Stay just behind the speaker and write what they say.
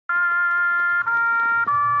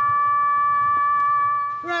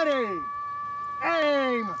Ready,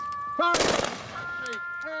 aim, fire!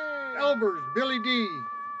 Elbers, Billy D.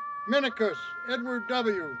 Minicus, Edward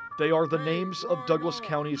W. They are the names of Douglas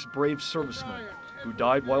County's brave servicemen who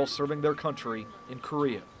died while serving their country in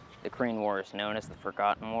Korea. The Korean War is known as the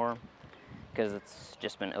Forgotten War because it's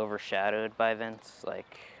just been overshadowed by events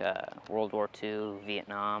like World War II,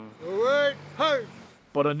 Vietnam.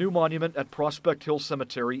 But a new monument at Prospect Hill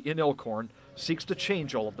Cemetery in Elkhorn seeks to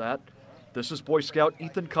change all of that. This is Boy Scout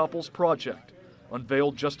Ethan Koppel's project,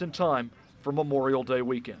 unveiled just in time for Memorial Day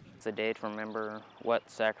weekend. It's a day to remember what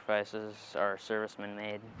sacrifices our servicemen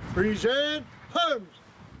made. Present arms!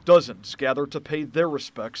 Dozens gather to pay their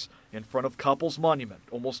respects in front of Koppel's monument,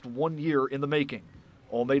 almost 1 year in the making,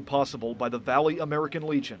 all made possible by the Valley American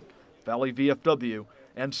Legion, Valley VFW,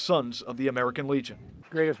 and Sons of the American Legion.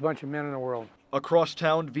 Greatest bunch of men in the world. Across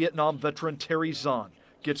town, Vietnam veteran Terry Zahn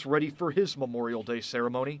gets ready for his Memorial Day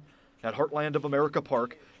ceremony. At Heartland of America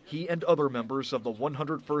Park, he and other members of the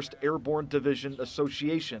 101st Airborne Division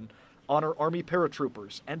Association honor Army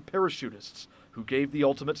paratroopers and parachutists who gave the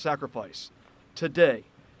ultimate sacrifice. Today,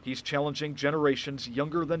 he's challenging generations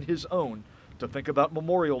younger than his own to think about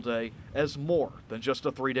Memorial Day as more than just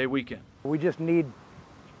a 3-day weekend. We just need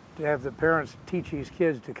to have the parents teach these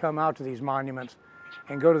kids to come out to these monuments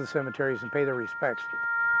and go to the cemeteries and pay their respects.